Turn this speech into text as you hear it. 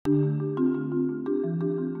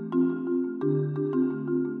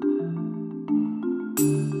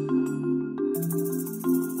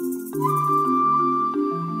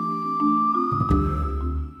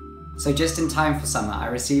So just in time for summer, I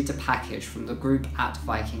received a package from the group at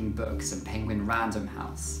Viking Books and Penguin Random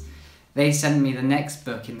House. They sent me the next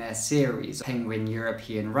book in their series, Penguin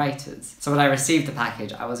European Writers. So when I received the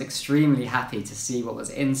package, I was extremely happy to see what was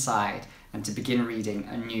inside and to begin reading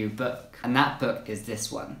a new book. And that book is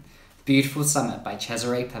this one, Beautiful Summer by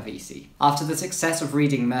Cesare Pavese. After the success of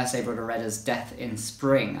reading Mercè Rodoreda's Death in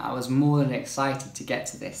Spring, I was more than excited to get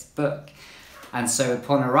to this book. And so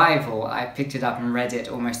upon arrival, I picked it up and read it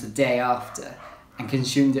almost a day after, and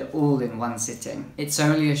consumed it all in one sitting. It's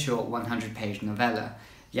only a short 100-page novella,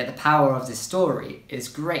 yet the power of this story is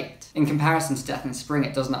great. In comparison to Death in Spring,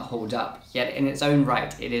 it does not hold up, yet in its own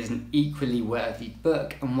right, it is an equally worthy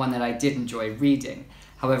book, and one that I did enjoy reading.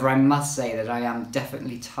 However, I must say that I am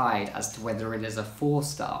definitely tied as to whether it is a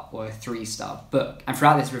 4-star or a 3-star book. And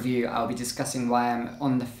throughout this review, I'll be discussing why I'm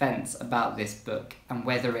on the fence about this book and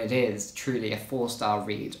whether it is truly a 4-star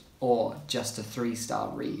read or just a 3-star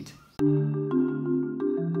read.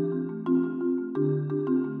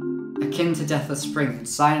 Akin to Death of Spring, the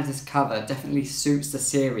design of this cover definitely suits the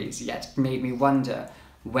series, yet made me wonder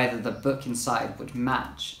whether the book inside would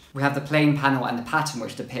match. We have the plain panel and the pattern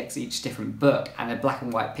which depicts each different book and a black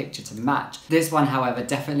and white picture to match. This one, however,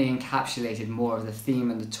 definitely encapsulated more of the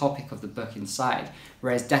theme and the topic of the book inside,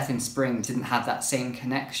 whereas Death in Spring didn't have that same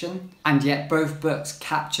connection. And yet both books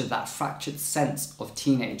captured that fractured sense of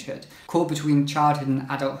teenagehood, caught between childhood and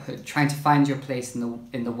adulthood, trying to find your place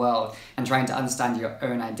in the world and trying to understand your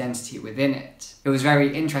own identity within it. It was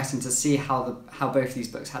very interesting to see how both these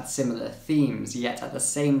books had similar themes, yet at the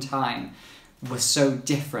same time were so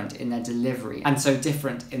different in their delivery and so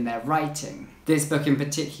different in their writing. This book in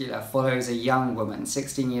particular follows a young woman,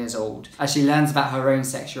 16 years old, as she learns about her own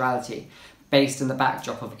sexuality, based in the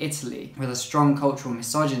backdrop of Italy, with a strong cultural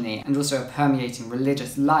misogyny and also a permeating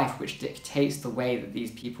religious life which dictates the way that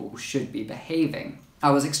these people should be behaving. I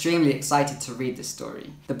was extremely excited to read this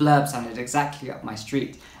story. The blurb sounded exactly up my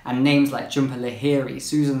street, and names like Jhumpa Lahiri,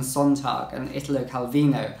 Susan Sontag and Italo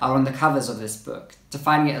Calvino are on the covers of this book,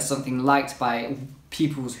 defining it as something liked by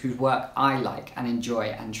people whose work I like and enjoy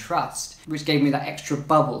and trust, which gave me that extra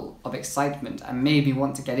bubble of excitement and made me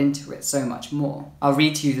want to get into it so much more. I'll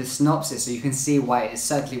read to you the synopsis so you can see why it is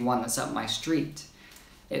certainly one that's up my street.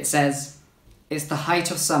 It says, "It's the height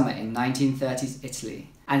of summer in 1930s Italy,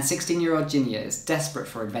 and 16-year-old Ginia is desperate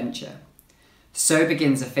for adventure. So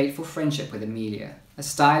begins a fateful friendship with Emilia, a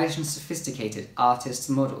stylish and sophisticated artist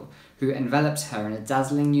model who envelops her in a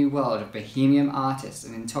dazzling new world of bohemian artists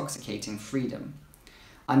and intoxicating freedom.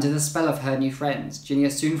 Under the spell of her new friends, Ginia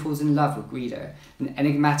soon falls in love with Guido, an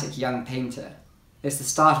enigmatic young painter. It's the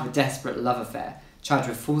start of a desperate love affair, charged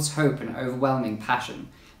with false hope and overwhelming passion,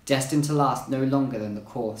 destined to last no longer than the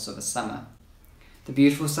course of a summer. The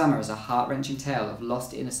Beautiful Summer is a heart-wrenching tale of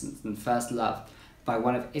lost innocence and first love by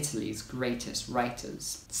one of Italy's greatest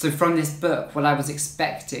writers." So from this book, what I was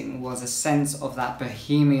expecting was a sense of that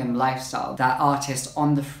bohemian lifestyle, that artist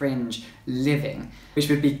on the fringe living, which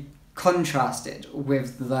would be contrasted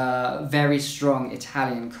with the very strong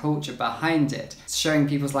Italian culture behind it, showing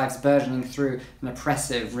people's lives burgeoning through an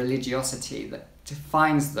oppressive religiosity that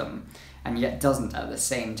defines them and yet doesn't at the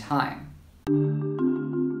same time.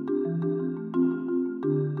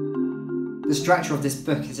 The structure of this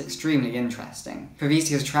book is extremely interesting. Pavese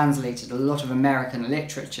has translated a lot of American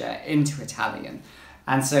literature into Italian,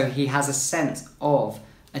 and so he has a sense of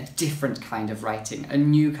a different kind of writing, a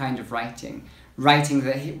new kind of writing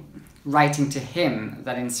to him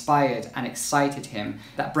that inspired and excited him,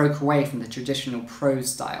 that broke away from the traditional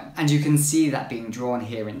prose style. And you can see that being drawn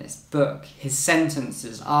here in this book. His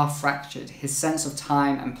sentences are fractured, his sense of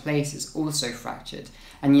time and place is also fractured,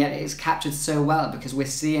 and yet it is captured so well because we're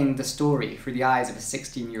seeing the story through the eyes of a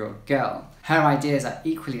 16-year-old girl. Her ideas are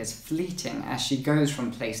equally as fleeting as she goes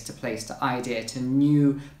from place to idea to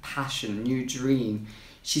new passion, new dream.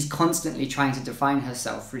 She's constantly trying to define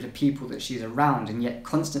herself through the people that she's around and yet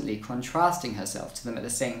constantly contrasting herself to them at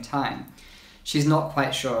the same time. She's not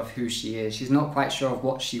quite sure of who she is, she's not quite sure of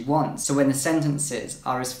what she wants. So when the sentences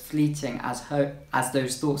are as fleeting as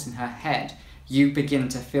those thoughts in her head, you begin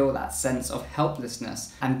to feel that sense of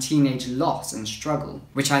helplessness and teenage loss and struggle,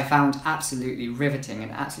 which I found absolutely riveting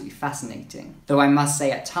and absolutely fascinating. Though I must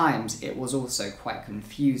say at times it was also quite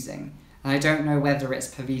confusing. And I don't know whether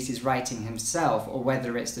it's Pavese's writing himself or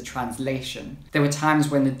whether it's the translation. There were times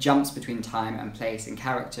when the jumps between time and place and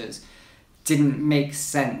characters didn't make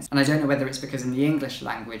sense. And I don't know whether it's because in the English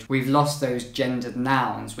language we've lost those gendered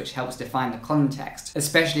nouns which helps define the context,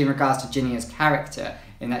 especially in regards to Ginia's character,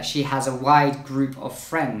 in that she has a wide group of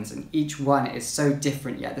friends and each one is so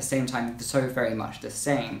different yet at the same time so very much the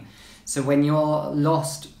same. So when you're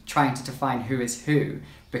lost trying to define who is who,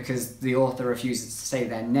 because the author refuses to say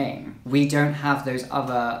their name. We don't have those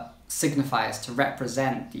other signifiers to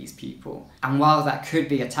represent these people. And while that could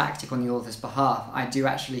be a tactic on the author's behalf, I do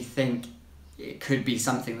actually think it could be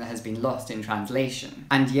something that has been lost in translation.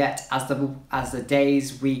 And yet, as the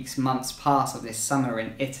days, weeks, months pass of this summer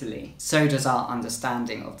in Italy, so does our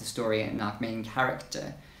understanding of the story and our main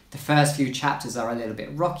character. The first few chapters are a little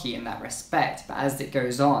bit rocky in that respect, but as it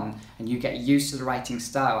goes on and you get used to the writing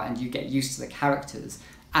style and you get used to the characters,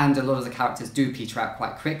 and a lot of the characters do peter out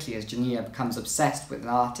quite quickly as Jania becomes obsessed with an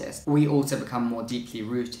artist, we also become more deeply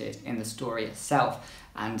rooted in the story itself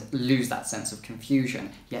and lose that sense of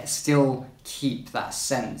confusion, yet still keep that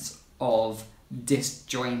sense of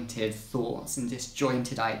disjointed thoughts and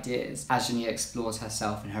disjointed ideas as Jania explores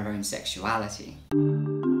herself and her own sexuality.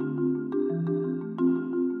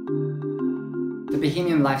 The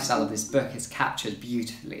bohemian lifestyle of this book is captured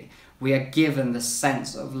beautifully. We are given the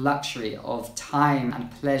sense of luxury, of time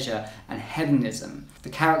and pleasure and hedonism. The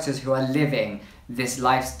characters who are living this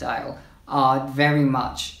lifestyle are very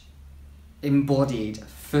much embodied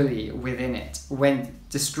fully within it, when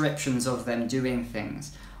descriptions of them doing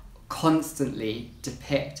things constantly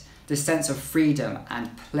depict the sense of freedom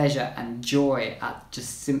and pleasure and joy at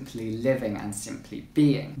just simply living and simply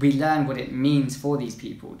being. We learn what it means for these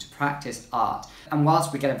people to practice art, and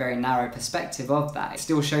whilst we get a very narrow perspective of that, it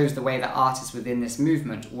still shows the way that artists within this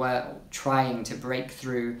movement were trying to break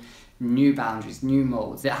through new boundaries, new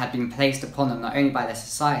molds that had been placed upon them not only by their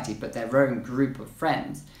society but their own group of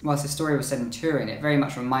friends. Whilst the story was set in Turin, it very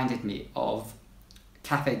much reminded me of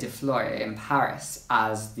Café de Flore in Paris,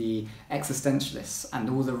 as the existentialists and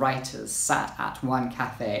all the writers sat at one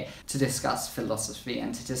cafe to discuss philosophy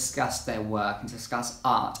and to discuss their work and discuss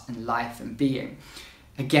art and life and being.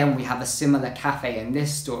 Again, we have a similar cafe in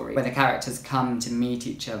this story where the characters come to meet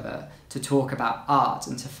each other, to talk about art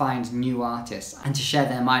and to find new artists and to share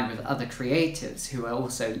their mind with other creatives who are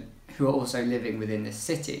also living within this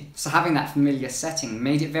city. So having that familiar setting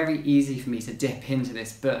made it very easy for me to dip into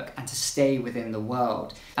this book and to stay within the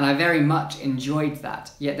world. And I very much enjoyed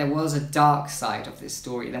that. Yet there was a dark side of this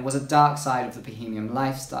story. There was a dark side of the bohemian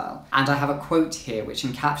lifestyle. And I have a quote here which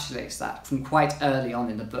encapsulates that from quite early on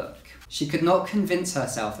in the book. She could not convince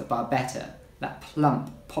herself that Barbetta, that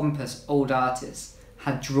plump, pompous old artist,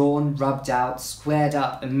 had drawn, rubbed out, squared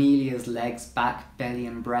up Amelia's legs, back, belly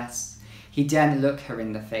and breasts. He daren't look her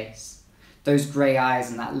in the face. Those grey eyes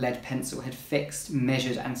and that lead pencil had fixed,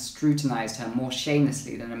 measured and scrutinised her more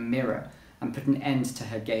shamelessly than a mirror and put an end to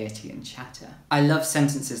her gaiety and chatter. I love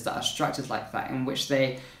sentences that are structured like that, in which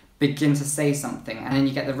they begin to say something and then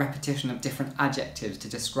you get the repetition of different adjectives to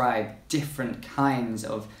describe different kinds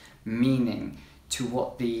of meaning to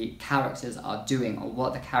what the characters are doing or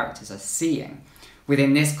what the characters are seeing.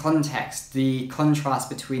 Within this context, the contrast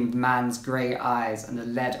between the man's grey eyes and the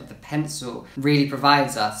lead of the pencil really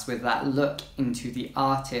provides us with that look into the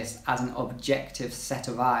artist as an objective set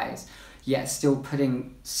of eyes, yet still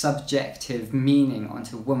putting subjective meaning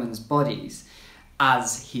onto women's bodies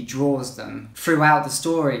as he draws them. Throughout the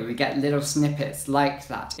story, we get little snippets like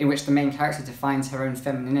that, in which the main character defines her own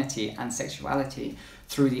femininity and sexuality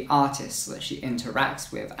through the artists that she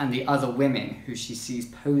interacts with and the other women who she sees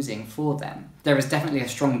posing for them. There is definitely a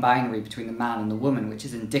strong binary between the man and the woman, which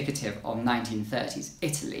is indicative of 1930s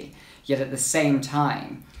Italy, yet at the same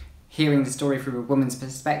time, hearing the story through a woman's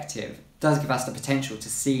perspective does give us the potential to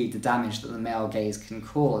see the damage that the male gaze can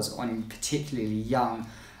cause on particularly young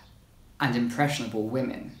and impressionable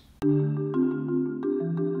women.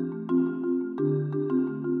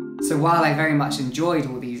 So while I very much enjoyed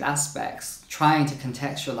all these aspects, trying to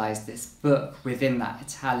contextualise this book within that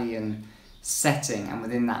Italian setting and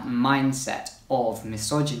within that mindset of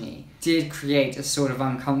misogyny did create a sort of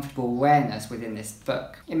uncomfortable awareness within this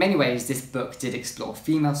book. In many ways, this book did explore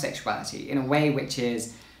female sexuality in a way which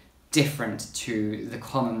is different to the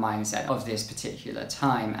common mindset of this particular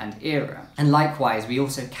time and era. And likewise, we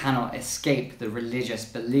also cannot escape the religious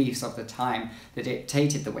beliefs of the time that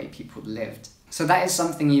dictated the way people lived. So that is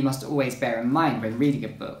something you must always bear in mind when reading a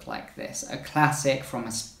book like this. A classic from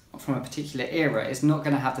a particular era is not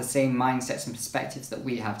going to have the same mindsets and perspectives that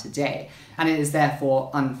we have today, and it is therefore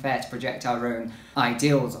unfair to project our own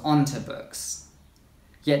ideals onto books.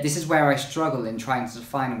 Yet this is where I struggle in trying to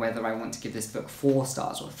define whether I want to give this book 4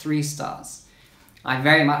 stars or 3 stars. I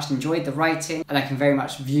very much enjoyed the writing, and I can very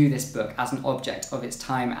much view this book as an object of its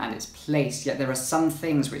time and its place, yet there are some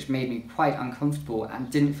things which made me quite uncomfortable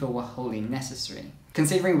and didn't feel were wholly necessary.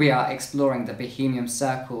 Considering we are exploring the bohemian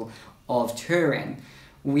circle of Turin,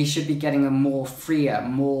 we should be getting a more freer,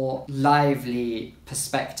 more lively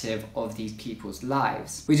perspective of these people's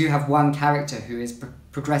lives. We do have one character who is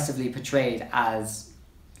progressively portrayed as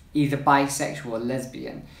either bisexual or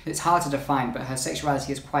lesbian. It's hard to define, but her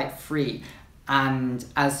sexuality is quite free, and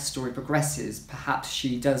as the story progresses, perhaps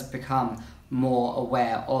she does become more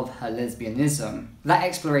aware of her lesbianism. That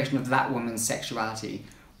exploration of that woman's sexuality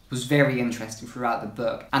was very interesting throughout the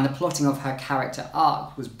book, and the plotting of her character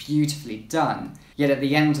arc was beautifully done. Yet at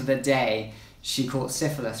the end of the day, she caught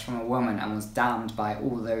syphilis from a woman and was damned by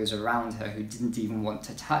all those around her who didn't even want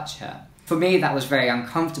to touch her. For me, that was very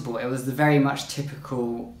uncomfortable. It was the very much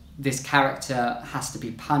typical, this character has to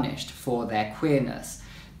be punished for their queerness.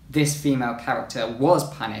 This female character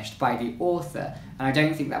was punished by the author, and I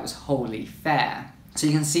don't think that was wholly fair. So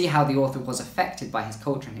you can see how the author was affected by his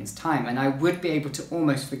culture and his time, and I would be able to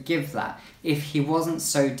almost forgive that if he wasn't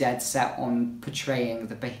so dead set on portraying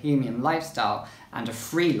the bohemian lifestyle and a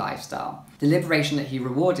free lifestyle. The liberation that he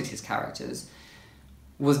rewarded his characters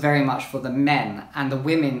was very much for the men, and the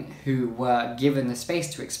women who were given the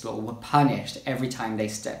space to explore were punished every time they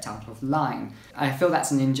stepped out of line. I feel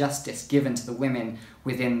that's an injustice given to the women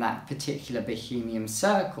within that particular bohemian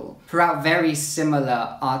circle. Throughout very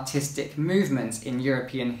similar artistic movements in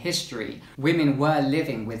European history, women were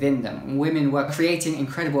living within them. Women were creating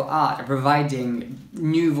incredible art and providing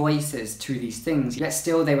new voices to these things, yet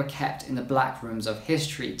still they were kept in the black rooms of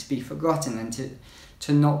history to be forgotten and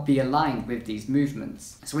to not be aligned with these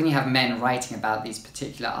movements. So when you have men writing about these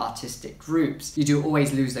particular artistic groups, you do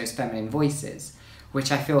always lose those feminine voices,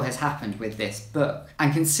 which I feel has happened with this book.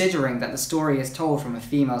 And considering that the story is told from a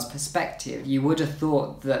female's perspective, you would have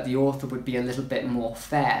thought that the author would be a little bit more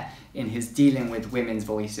fair in his dealing with women's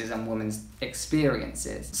voices and women's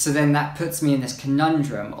experiences. So then that puts me in this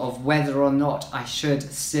conundrum of whether or not I should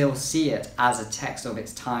still see it as a text of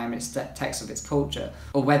its time, it's a text of its culture,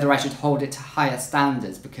 or whether I should hold it to higher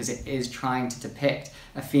standards because it is trying to depict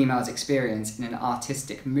a female's experience in an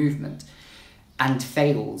artistic movement, and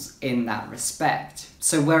fails in that respect.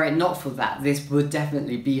 So were it not for that, this would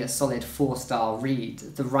definitely be a solid 4-star read.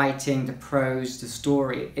 The writing, the prose, the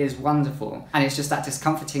story is wonderful, and it's just that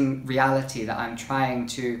discomforting reality that I'm trying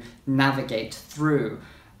to navigate through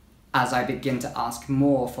as I begin to ask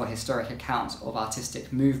more for historic accounts of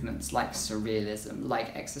artistic movements like surrealism,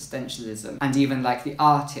 like existentialism, and even like the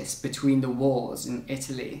artists between the wars in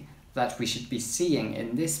Italy that we should be seeing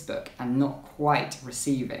in this book and not quite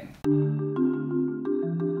receiving.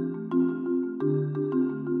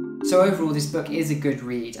 So overall, this book is a good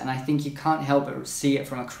read, and I think you can't help but see it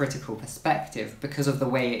from a critical perspective because of the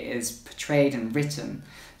way it is portrayed and written.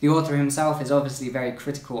 The author himself is obviously very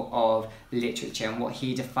critical of literature and what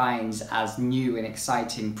he defines as new and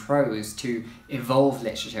exciting prose to evolve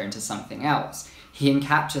literature into something else. He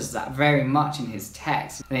encaptures that very much in his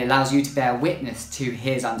text, and it allows you to bear witness to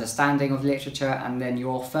his understanding of literature and then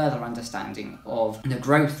your further understanding of the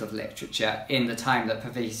growth of literature in the time that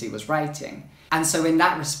Pavese was writing. And so in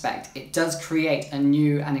that respect, it does create a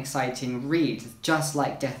new and exciting read, just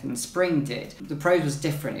like Death in Spring did. The prose was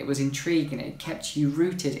different, it was intriguing, it kept you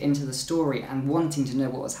rooted into the story and wanting to know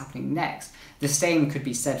what was happening next. The same could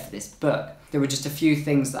be said for this book. There were just a few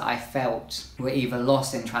things that I felt were either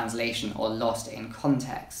lost in translation or lost in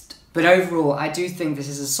context. But overall, I do think this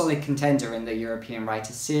is a solid contender in the European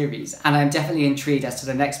Writers series, and I'm definitely intrigued as to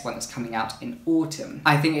the next one that's coming out in autumn.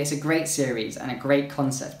 I think it's a great series and a great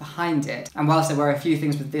concept behind it, and whilst there were a few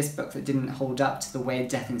things with this book that didn't hold up to the way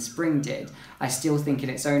Death in Spring did, I still think in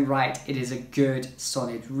its own right it is a good,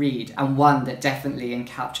 solid read, and one that definitely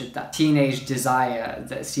encaptured that teenage desire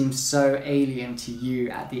that seems so alien to you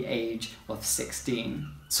at the age of 16.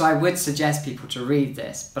 So I would suggest people to read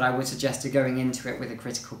this, but I would suggest to going into it with a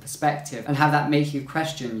critical perspective and have that make you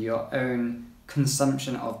question your own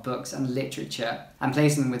consumption of books and literature and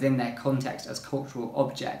placing them within their context as cultural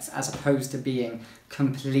objects as opposed to being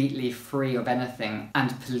completely free of anything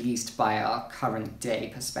and policed by our current day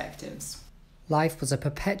perspectives. Life was a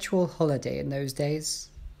perpetual holiday in those days.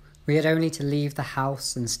 We had only to leave the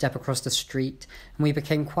house and step across the street and we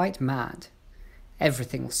became quite mad.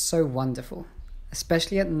 Everything was so wonderful.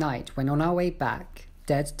 Especially at night when on our way back,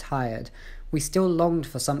 dead tired, we still longed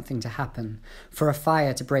for something to happen, for a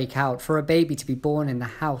fire to break out, for a baby to be born in the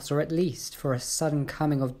house, or at least for a sudden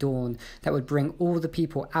coming of dawn that would bring all the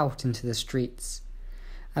people out into the streets.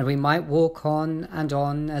 And we might walk on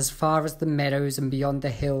as far as the meadows and beyond the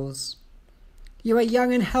hills. "You are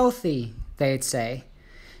young and healthy," they'd say.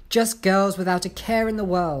 "Just girls without a care in the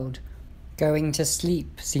world." Going to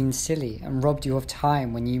sleep seemed silly and robbed you of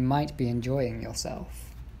time when you might be enjoying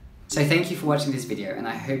yourself. So thank you for watching this video, and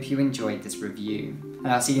I hope you enjoyed this review. And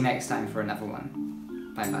I'll see you next time for another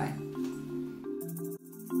one. Bye bye.